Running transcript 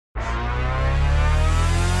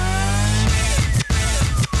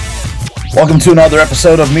Welcome to another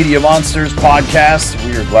episode of Media Monsters Podcast.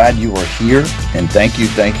 We are glad you are here, and thank you.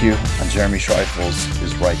 And Jeremy Schreifels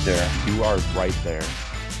is right there. You are right there,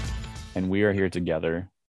 and we are here together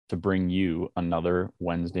to bring you another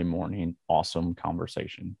Wednesday morning awesome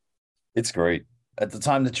conversation. It's great. At the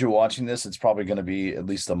time that you're watching this, it's probably going to be at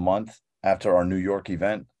least a month after our New York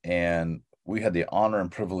event, and we had the honor and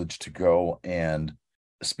privilege to go and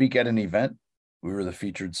speak at an event. We were the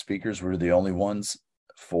featured speakers. We were the only ones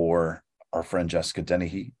for our friend Jessica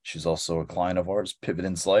Dennehy. She's also a client of ours, Pivot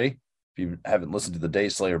and Slay. If you haven't listened to the Day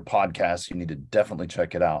Slayer podcast, you need to definitely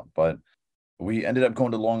check it out. But we ended up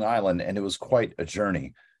going to Long Island, and it was quite a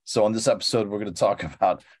journey. So on this episode, we're going to talk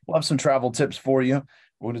about, we'll have some travel tips for you.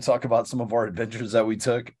 We're going to talk about some of our adventures that we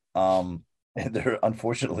took. And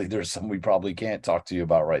unfortunately, there's some we probably can't talk to you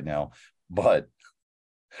about right now, but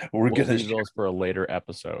we'll going to leave those for a later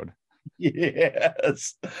episode.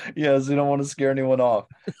 Yes. We don't want to scare anyone off.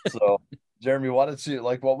 So, Jeremy, what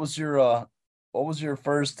was your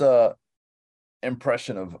first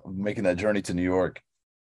impression of making that journey to New York?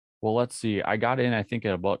 Well, let's see. I got in, I think,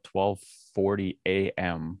 at about 12:40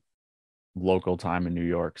 a.m. local time in New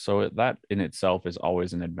York. So that in itself is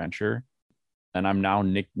always an adventure. And I'm now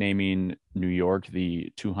nicknaming New York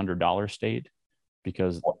the $200 state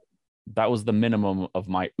because that was the minimum of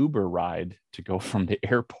my Uber ride to go from the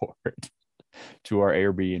airport to our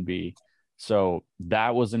Airbnb. So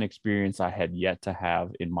that was an experience I had yet to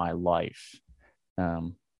have in my life.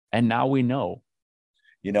 And now we know.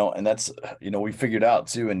 And that's, we figured out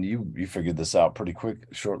too, and you figured this out pretty quick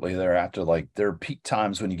shortly thereafter, like there are peak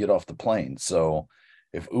times when you get off the plane. So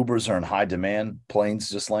if Ubers are in high demand, planes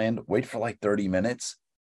just land, wait for like 30 minutes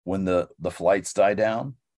when the flights die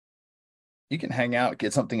down. You can hang out,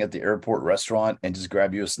 get something at the airport restaurant and just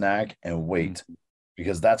grab you a snack and wait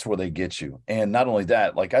because that's where they get you. And not only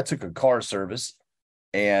that, like I took a car service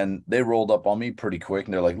and they rolled up on me pretty quick.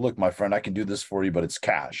 And they're like, look, my friend, I can do this for you, but it's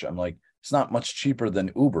cash. I'm like, it's not much cheaper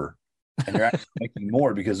than Uber. And you're actually making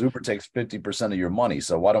more because Uber takes 50% of your money.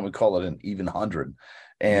 So why don't we call it an even 100?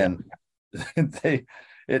 And I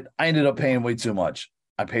ended up paying way too much.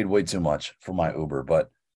 I paid way too much for my Uber,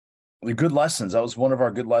 but the good lessons, that was one of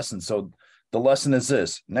our good lessons. So the lesson is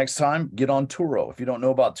this: next time, get on Turo. If you don't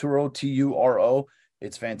know about Turo, Turo,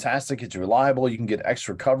 it's fantastic. It's reliable. You can get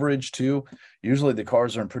extra coverage too. Usually the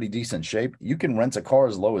cars are in pretty decent shape. You can rent a car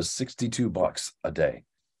as low as $62 a day.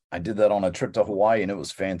 I did that on a trip to Hawaii and it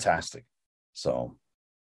was fantastic. So,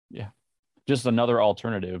 yeah, just another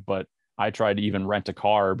alternative. But I tried to even rent a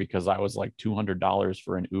car because I was like $200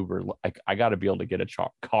 for an Uber. I got to be able to get a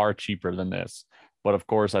car cheaper than this. But of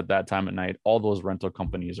course, at that time of night, all those rental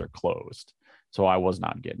companies are closed. So I was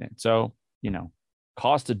not getting it. So,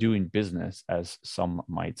 cost of doing business, as some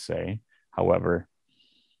might say. However,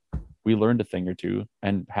 we learned a thing or two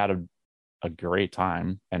and had a great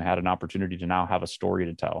time and had an opportunity to now have a story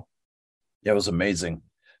to tell. Yeah, it was amazing.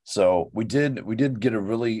 So we did get a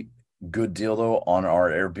really good deal though on our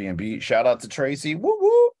Airbnb. Shout out to Tracy. Woo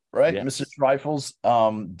woo. Right. Yes. Mr. Rifles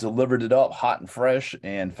delivered it up hot and fresh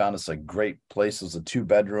and found us a great place. It was a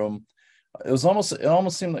 2-bedroom. It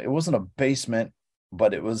almost seemed like it wasn't a basement,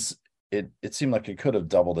 but it seemed like it could have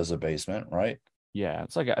doubled as a basement, right? Yeah.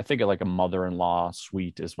 It's like, I think like a mother-in-law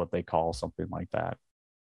suite is what they call something like that.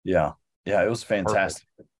 Yeah. Yeah. It was fantastic.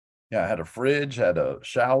 Perfect. Yeah. I had a fridge, had a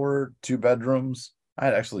shower, 2 bedrooms. I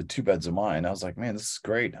had actually 2 beds of mine. I was like, man, this is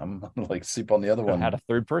great. I'm gonna like sleep on the other one. Had a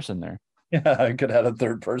third person there. Yeah, I could have had a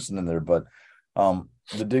third person in there, but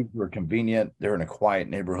the digs were convenient. They're in a quiet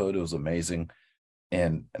neighborhood. It was amazing.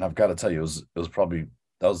 And I've got to tell you, that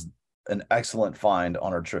was an excellent find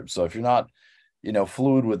on our trip. So if you're not,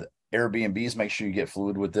 fluid with Airbnbs, make sure you get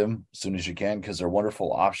fluid with them as soon as you can, because they're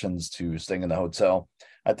wonderful options to staying in the hotel.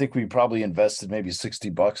 I think we probably invested maybe $60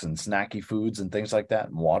 in snacky foods and things like that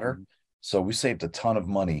and water. Mm-hmm. So we saved a ton of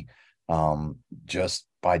money just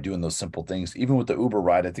by doing those simple things. Even with the Uber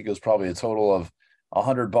ride, I think it was probably a total of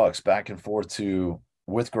 $100 back and forth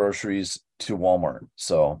with groceries to Walmart.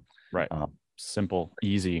 So right. Simple,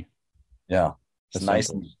 easy. Yeah. It's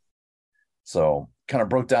nice. So kind of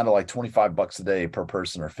broke down to like $25 a day per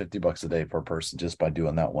person or $50 a day per person just by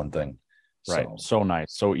doing that one thing. Right. So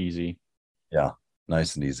nice. So easy. Yeah.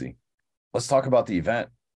 Nice and easy. Let's talk about the event.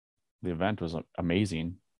 The event was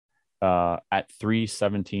amazing. At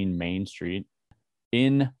 317 Main Street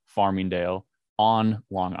in Farmingdale on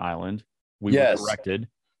Long Island. We were corrected.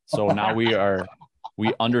 So now we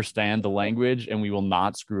understand the language and we will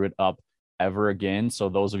not screw it up ever again. So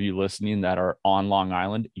those of you listening that are on Long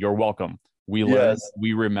Island, you're welcome. We learned,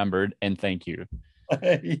 we remembered, and thank you.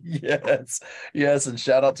 Yes. And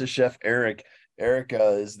shout out to Chef Eric. Eric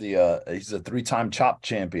is the he's a three-time Chopped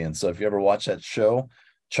champion. So if you ever watch that show,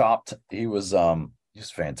 Chopped, he's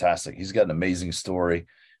fantastic. He's got an amazing story.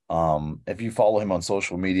 If you follow him on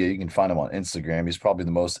social media, you can find him on Instagram. He's probably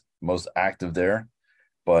the most active there.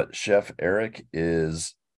 But Chef Eric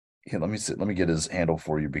is here, let me see, let me get his handle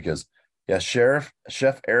for you because yeah, Chef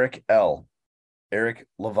Eric L. Eric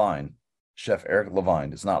Levine. Chef Eric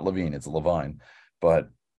Levine. It's not Levine, it's Levine. But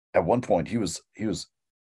at one point he was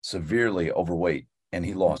severely overweight and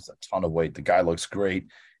he lost a ton of weight. The guy looks great.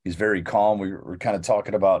 He's very calm. We were kind of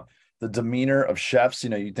talking about the demeanor of chefs. You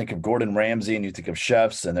know, you think of Gordon Ramsay and you think of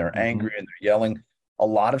chefs and they're Mhm. angry and they're yelling. A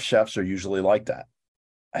lot of chefs are usually like that.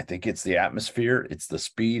 I think it's the atmosphere, it's the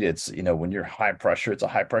speed, it's when you're high pressure, it's a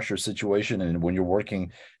high pressure situation, and when you're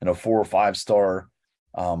working in a 4 or 5 star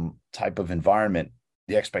type of environment,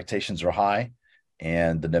 the expectations are high,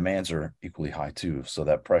 and the demands are equally high too. So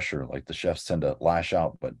that pressure, like the chefs tend to lash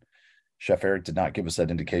out, but Chef Eric did not give us that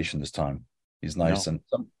indication this time. He's nice No.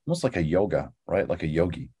 and almost like a yoga, right? Like a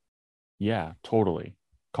yogi. Yeah, totally.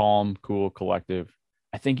 Calm, cool, collective.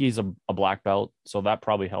 I think he's a black belt, so that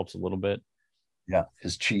probably helps a little bit. Yeah,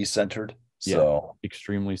 his cheese centered. Yeah, So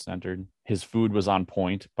extremely centered. His food was on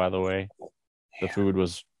point, by the way. The food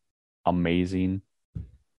was amazing.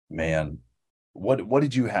 man, what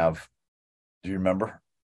did you have? Do you remember?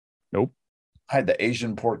 Nope. I had the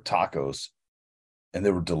Asian pork tacos and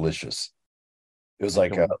they were delicious. It was I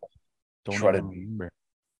like a don't even shredded meat. remember.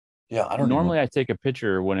 Yeah, I don't even Normally I take a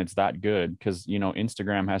picture when it's that good because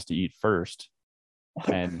Instagram has to eat first.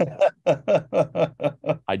 And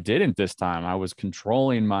I didn't this time. I was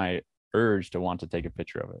controlling my urge to want to take a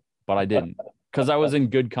picture of it, but I didn't because I was in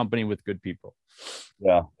good company with good people.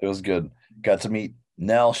 Yeah, it was good. Got to meet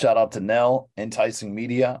Nell. Shout out to Nell, Enticing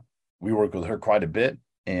Media. We work with her quite a bit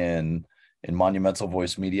in Monumental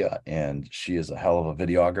Voice Media, and she is a hell of a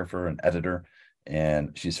videographer and editor,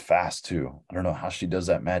 and she's fast too. I don't know how she does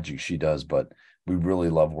that magic she does, but we really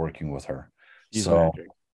love working with her. She's So magic.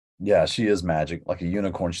 yeah, she is magic, like a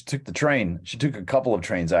unicorn. She took the train. She took a couple of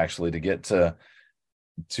trains actually to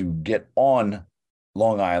get on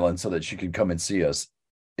Long Island so that she could come and see us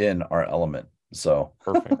in our element. So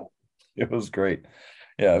Perfect. it was great.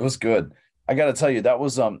 Yeah, it was good. I got to tell you, that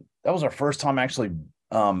was our first time actually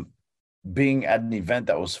um being at an event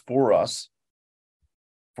that was for us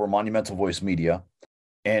for Monumental Voice Media.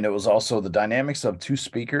 And it was also the dynamics of two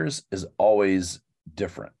speakers is always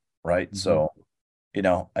different, right? Mhm. So,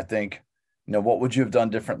 I think, what would you have done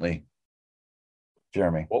differently,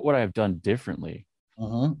 Jeremy? What would I have done differently?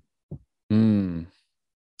 Mm-hmm. Hmm.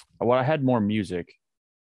 Well, I had more music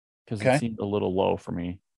because it Okay. seemed a little low for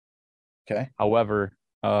me. Okay. However,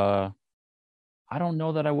 uh, I don't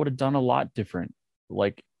know that I would have done a lot different.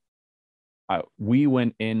 Like we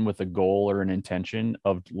went in with a goal or an intention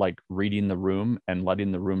of like reading the room and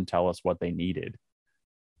letting the room tell us what they needed,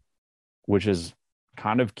 which is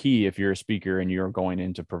kind of key if you're a speaker and you're going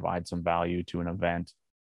in to provide some value to an event.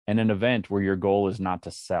 And an event where your goal is not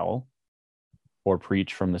to sell or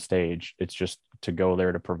preach from the stage, it's just to go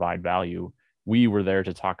there to provide value. We were there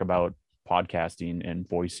to talk about podcasting and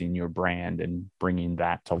voicing your brand and bringing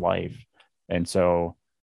that to life. And so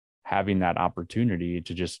having that opportunity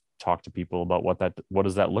to just talk to people about what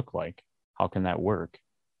does that look like? How can that work?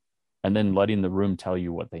 And then letting the room tell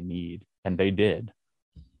you what they need. And they did.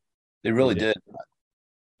 They They really did. did.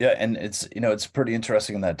 Yeah, and it's pretty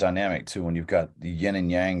interesting in that dynamic too when you've got the yin and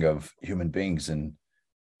yang of human beings. And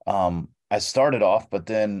I started off, but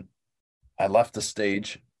then I left the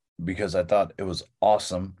stage because I thought it was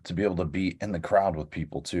awesome to be able to be in the crowd with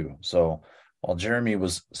people too. So while Jeremy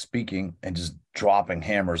was speaking and just dropping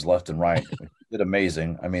hammers left and right, which he did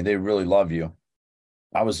amazing. I mean, they really love you.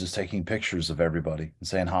 I was just taking pictures of everybody and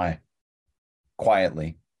saying hi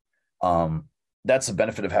quietly. Um, that's the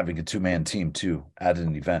benefit of having a two-man team too at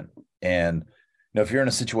an event. And if you're in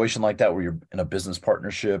a situation like that where you're in a business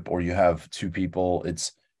partnership or you have two people,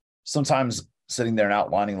 it's sometimes sitting there and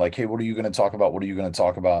outlining like, hey, what are you going to talk about? What are you going to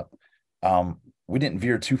talk about? We didn't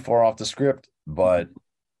veer too far off the script, but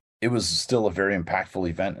it was still a very impactful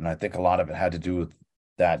event. And I think a lot of it had to do with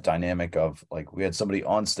that dynamic of like we had somebody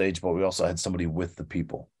on stage, but we also had somebody with the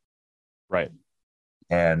people. Right.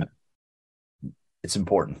 And it's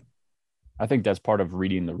important. I think that's part of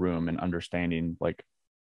reading the room and understanding like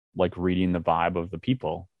reading the vibe of the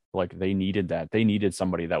people. Like they needed that. They needed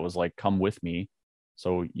somebody that was like, come with me.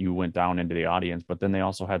 So you went down into the audience, but then they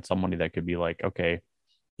also had somebody that could be like, okay,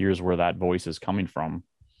 here's where that voice is coming from.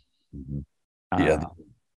 Mhm. Yeah.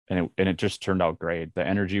 Uh, and it just turned out great. The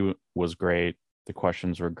energy was great. The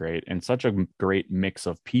questions were great, and such a great mix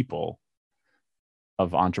of people,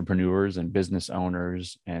 of entrepreneurs and business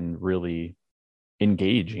owners, and really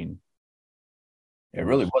engaging. It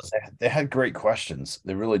really was. They had great questions.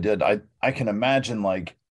 They really did. I can imagine,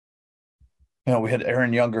 like, we had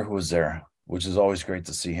Aaron Younger who was there, which is always great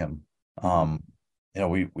to see him. Mhm.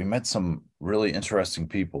 We met some really interesting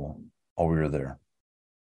people while we were there.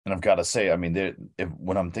 And I've got to say, I mean,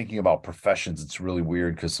 when I'm thinking about professions, it's really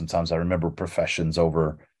weird because sometimes I remember professions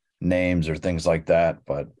over names or things like that.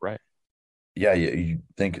 But Right. yeah, you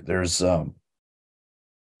think there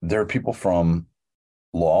are people from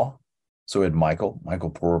law. So we had Michael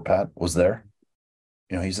Poropat was there.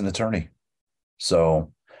 He's an attorney.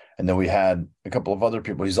 So, and then we had a couple of other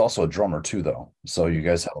people. He's also a drummer too, though. So you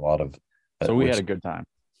guys had a lot of, So we had which a good time.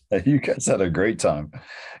 you guys had a great time.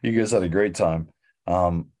 You guys had a great time.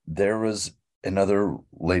 There was another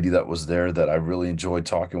lady that was there that I really enjoyed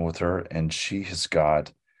talking with her, and she's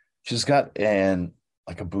got an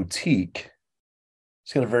like a boutique.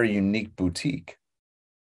 She's got a very unique boutique,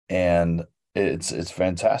 and it's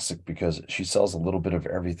fantastic because she sells a little bit of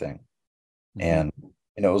everything. Mhm. And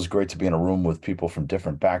it was great to be in a room with people from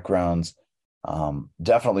different backgrounds.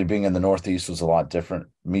 Definitely being in the Northeast was a lot different.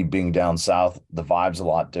 Me being down south, the vibe's a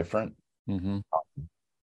lot different. Mhm.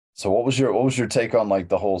 So what was your take on like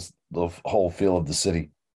the whole feel of the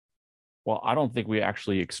city? Well, I don't think we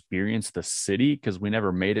actually experienced the city because we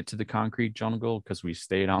never made it to the concrete jungle because we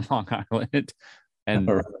stayed on Long Island. And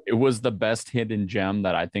it was the best hidden gem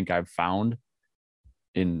that I think I've found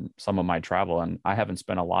in some of my travel. And I haven't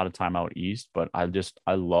spent a lot of time out east, but I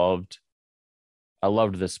loved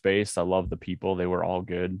the space. I loved the people. They were all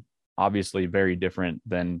good. Obviously, very different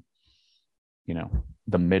than,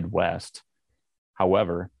 the Midwest.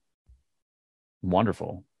 However,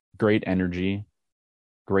 wonderful, great energy,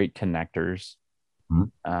 great connectors.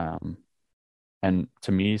 Mhm. Um, and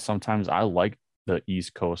to me, sometimes I like the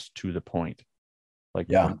East Coast to the point. Like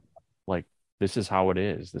Yeah. we're like this is how it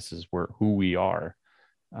is. This is who we are,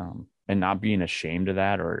 and not being ashamed of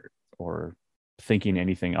that or thinking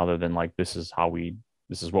anything other than like this is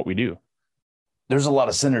what we do. There's a lot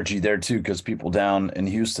of synergy there too, because people down in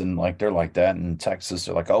Houston, like they're like that. In Texas,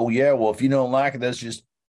 they're like, oh yeah, well, if you don't like it, that's just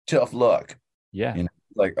tough luck. Yeah,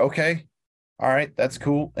 Like, okay, all right, that's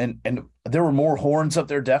cool. And there were more horns up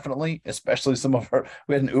there, definitely, especially some of our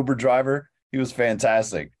we had an Uber driver. He was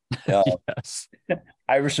fantastic. yes,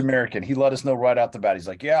 Irish American. He let us know right out the bat. He's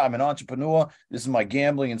like, yeah, I'm an entrepreneur. This is my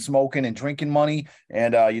gambling and smoking and drinking money.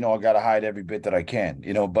 And I gotta hide every bit that I can,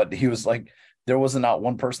 but he was like, there wasn't not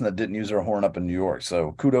one person that didn't use their horn up in New York.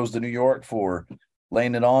 So kudos to New York for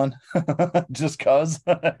laying it on just cause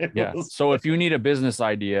it yeah. was So if you need a business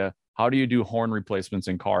idea, how do you do horn replacements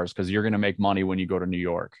in cars? Because you're going to make money when you go to New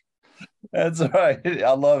York. that's right.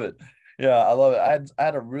 I love it. Yeah, I love it. I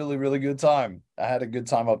had a really, really good time. I had a good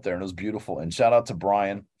time up there and it was beautiful. And shout out to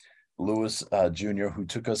Brian Lewis Jr., who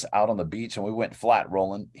took us out on the beach and we went flat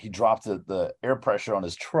rolling. He dropped the air pressure on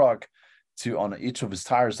his truck on each of his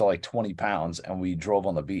tires to like 20 pounds, and we drove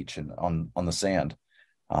on the beach and on the sand,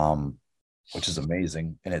 um, which is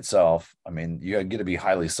amazing in itself. I mean, you got to be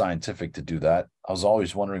highly scientific to do that. I was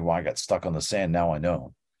always wondering why I got stuck on the sand. Now I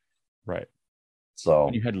know. Right. And So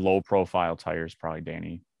you had low profile tires, probably,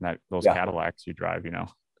 Danny. That those yeah, Cadillacs you drive,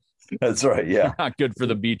 that's right. Yeah. they're not good for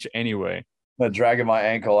the beach anyway. Dragging my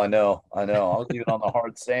ankle. I know. I was even on the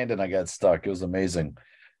hard sand and I got stuck. It was amazing.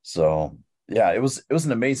 So yeah, it was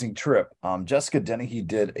an amazing trip. Jessica Dennehy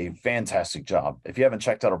did a fantastic job. If you haven't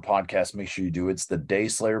checked out her podcast, make sure you do. It's the Day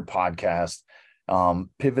Slayer podcast.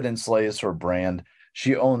 Pivot and Slay is her brand.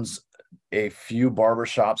 She owns a few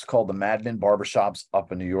barbershops called the Madman Barbershops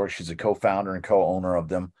up in New York. She's a co-founder and co-owner of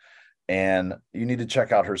them. And you need to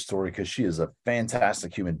check out her story because she is a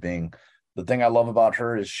fantastic human being. The thing I love about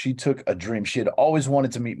her is she took a dream. She had always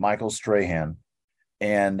wanted to meet Michael Strahan.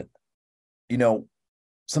 And, you know,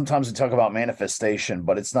 sometimes we talk about manifestation,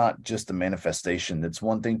 but it's not just a manifestation. It's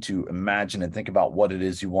one thing to imagine and think about what it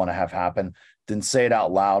is you want to have happen, then say it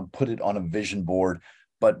out loud, put it on a vision board.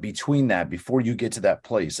 But between that, before you get to that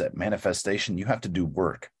place, that manifestation, you have to do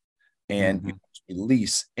work and you Mm-hmm.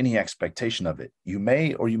 release any expectation of it. You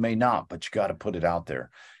may or you may not, but you got to put it out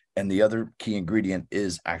there. And the other key ingredient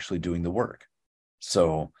is actually doing the work.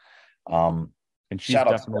 So, And she's shout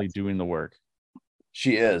out to definitely doing the work.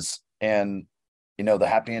 she is. And, the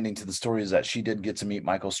happy ending to the story is that she did get to meet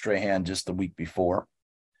Michael Strahan just the week before.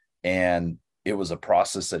 And it was a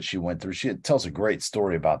process that she went through. She tells a great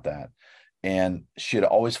story about that. And she had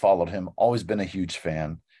always followed him, always been a huge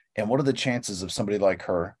fan. And what are the chances of somebody like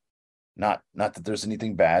her? Not that there's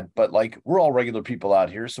anything bad, but like we're all regular people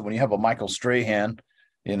out here. So when you have a Michael Strahan,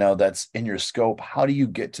 that's in your scope, how do you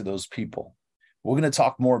get to those people? We're going to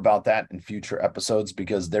talk more about that in future episodes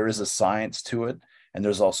because there is a science to it and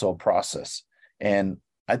there's also a process. And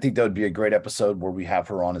I think that would be a great episode where we have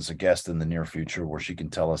her on as a guest in the near future where she can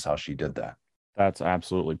tell us how she did that. That's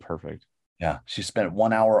absolutely perfect. Yeah. She spent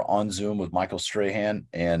 1 hour on Zoom with Michael Strahan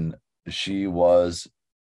and she was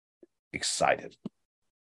excited.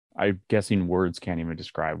 I'm guessing words can't even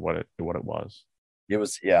describe what it was. It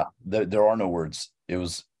was, yeah, there are no words.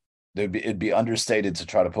 It'd be understated to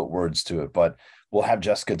try to put words to it, but we'll have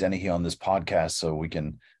Jessica Dennehy on this podcast so we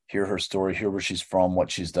can hear her story, hear where she's from,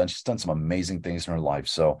 what she's done. She's done some amazing things in her life.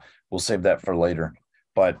 So we'll save that for later.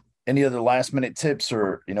 But any other last minute tips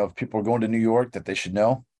or, if people are going to New York that they should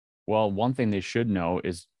know? Well, one thing they should know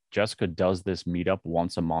is Jessica does this meetup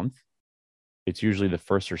once a month. It's usually the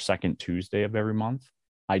first or second Tuesday of every month.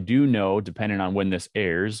 I do know, depending on when this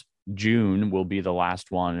airs, June will be the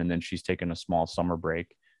last one, and then she's taking a small summer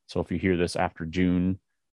break. So if you hear this after June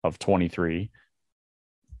of 23,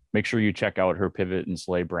 make sure you check out her Pivot and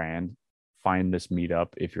Slay brand. Find this meetup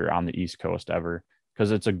if you're on the East Coast ever,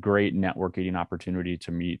 because it's a great networking opportunity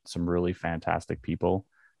to meet some really fantastic people.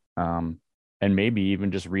 And maybe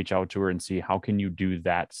even just reach out to her and see how can you do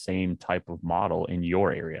that same type of model in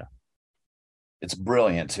your area. It's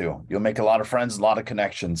brilliant too. You'll make a lot of friends, a lot of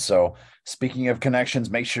connections. So speaking of connections,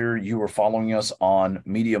 make sure you are following us on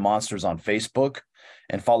Media Monsters on Facebook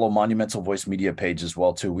and follow Monumental Voice Media page as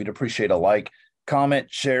well too. We'd appreciate a like,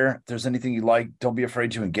 comment, share. If there's anything you like, don't be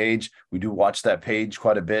afraid to engage. We do watch that page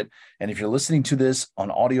quite a bit. And if you're listening to this on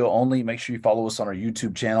audio only, make sure you follow us on our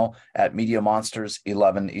YouTube channel at Media Monsters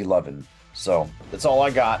 1111. So that's all I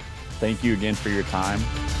got. Thank you again for your time.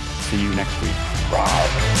 See you next week. Wow.